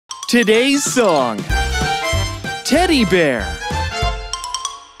Today's song, Teddy Bear.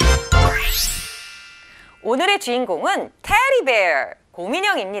 오늘의 주인공은 테디 베어,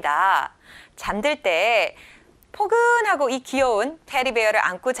 곰인형입니다. 잠들 때 포근하고 이 귀여운 테디 베어를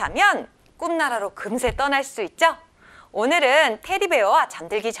안고 자면 꿈나라로 금세 떠날 수 있죠? 오늘은 테디 베어와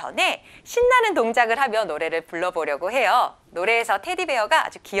잠들기 전에 신나는 동작을 하며 노래를 불러보려고 해요. 노래에서 테디 베어가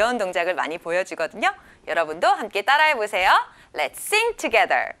아주 귀여운 동작을 많이 보여주거든요. 여러분도 함께 따라해보세요. Let's sing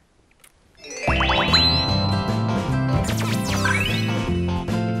together.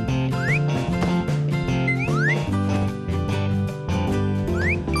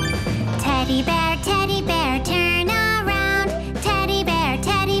 Teddy bear, turn around. Teddy bear,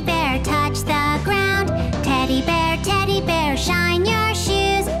 touch the ground. Teddy bear, shine your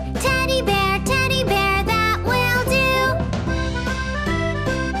shoes. Teddy bear, that will do.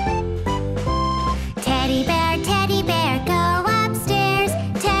 Teddy bear, go upstairs.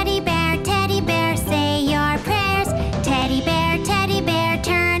 Teddy bear, say your prayers. Teddy bear,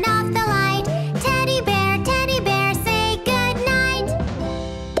 turn off the light. Teddy bear, say good night.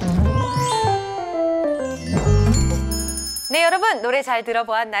 네, 여러분 노래 잘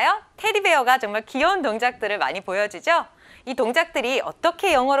들어보았나요? 테디베어가 정말 귀여운 동작들을 많이 보여주죠? 이 동작들이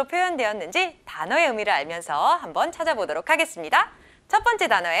어떻게 영어로 표현되었는지 단어의 의미를 알면서 한번 찾아보도록 하겠습니다. 첫 번째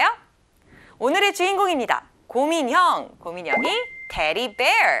단어예요. 오늘의 주인공입니다. 곰인형, 곰인형이 Teddy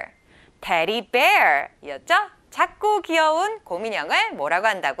Bear 이었죠? 작고 귀여운 곰인형을 뭐라고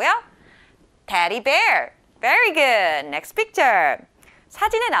한다고요? Teddy Bear. Very good. Next picture.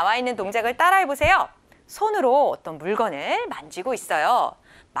 사진에 나와 있는 동작을 따라해보세요. 손으로 어떤 물건을 만지고 있어요.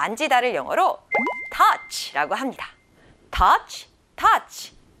 만지다를 영어로 touch라고 합니다. touch.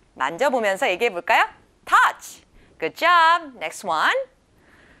 만져보면서 얘기해볼까요? touch. Good job. Next one.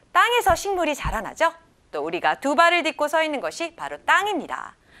 땅에서 식물이 자라나죠? 또 우리가 두 발을 딛고 서 있는 것이 바로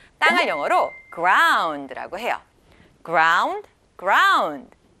땅입니다. 땅을 영어로 ground라고 해요. ground.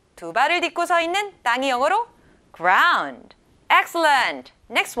 두 발을 딛고 서 있는 땅이 영어로 ground. Excellent.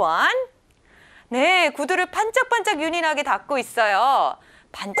 Next one. 네, 구두를 반짝반짝 윤인하게 닦고 있어요.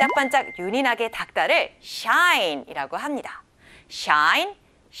 반짝반짝 윤인하게 닦다를 shine이라고 합니다. shine.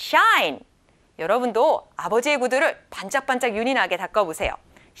 여러분도 아버지의 구두를 반짝반짝 윤인하게 닦아보세요.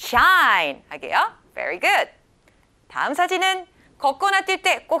 shine 하게요. Very good. 다음 사진은 걷거나 뛸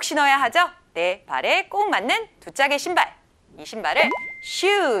때 꼭 신어야 하죠? 내 발에 꼭 맞는 두 짝의 신발. 이 신발을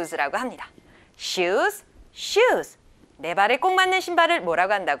shoes라고 합니다. shoes. 내 발에 꼭 맞는 신발을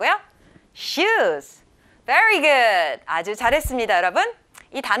뭐라고 한다고요? shoes. Very good. 아주 잘했습니다, 여러분.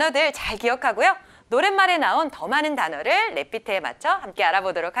 이 단어들 잘 기억하고요. 노랫말에 나온 더 많은 단어를 레피트에 맞춰 함께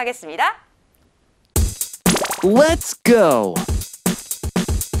알아보도록 하겠습니다. Let's go.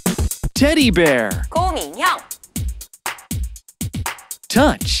 Teddy Bear. 곰인형.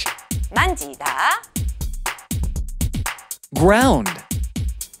 Touch. 만지다. Ground.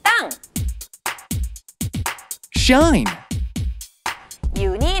 땅. Shine.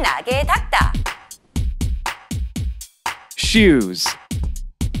 윤인하게 닦다. Shoes.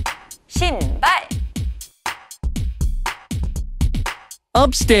 신발.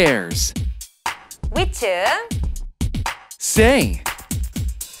 Upstairs. 위층. Say.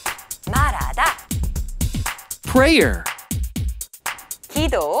 말하다. Prayer.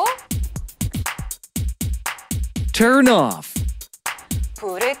 기도. Turn off.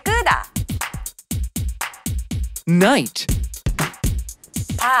 불을 끄다. Night.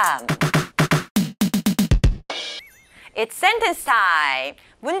 밤. It's sentence time.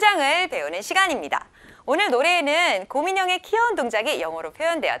 문장을 배우는 시간입니다. 오늘 노래에는 곰인형의 귀여운 동작이 영어로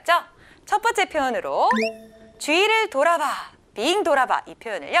표현되었죠? 첫 번째 표현으로 주위를 돌아봐, 빙 돌아봐 이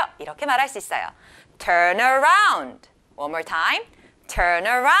표현을요 이렇게 말할 수 있어요. Turn around. One more time. Turn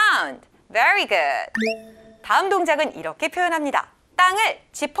around. Very good. 다음 동작은 이렇게 표현합니다. 땅을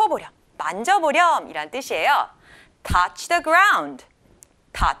짚어보렴, 만져보렴 이란 뜻이에요. Touch the ground.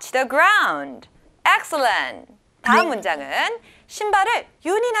 Excellent. 다음 문장은 신발을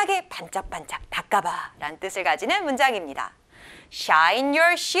윤인하게 반짝반짝 닦아봐 라는 뜻을 가지는 문장입니다. Shine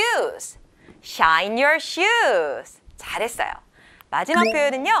your shoes. 잘했어요. 마지막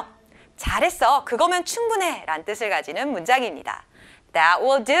표현은요. 잘했어. 그거면 충분해 라는 뜻을 가지는 문장입니다. That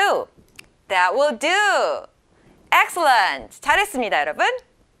will do. Excellent. 잘했습니다, 여러분.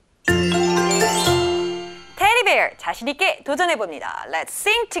 테디 베어 자신 있게 도전해 봅니다. Let's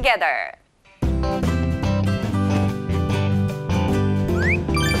sing together.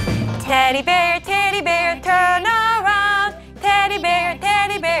 Teddy bear, turn around. Teddy bear,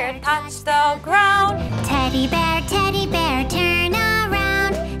 touch the ground. Teddy bear, turn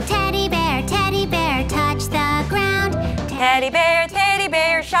around. Teddy bear, touch the ground. Teddy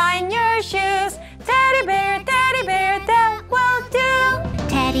bear, shine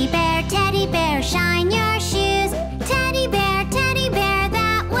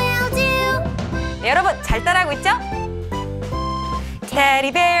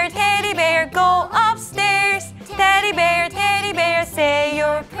Teddy bear, go upstairs. Teddy bear, say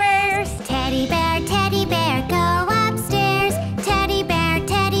your prayers. Teddy bear, go upstairs. Teddy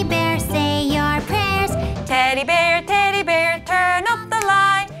bear, say your prayers. Teddy bear, turn up the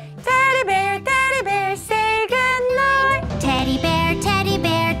light. Teddy bear, say goodnight. Teddy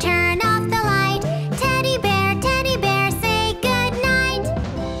bear, turn off the light. Teddy bear, say goodnight.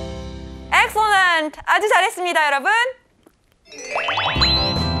 Excellent! 아주 잘했습니다, 여러분.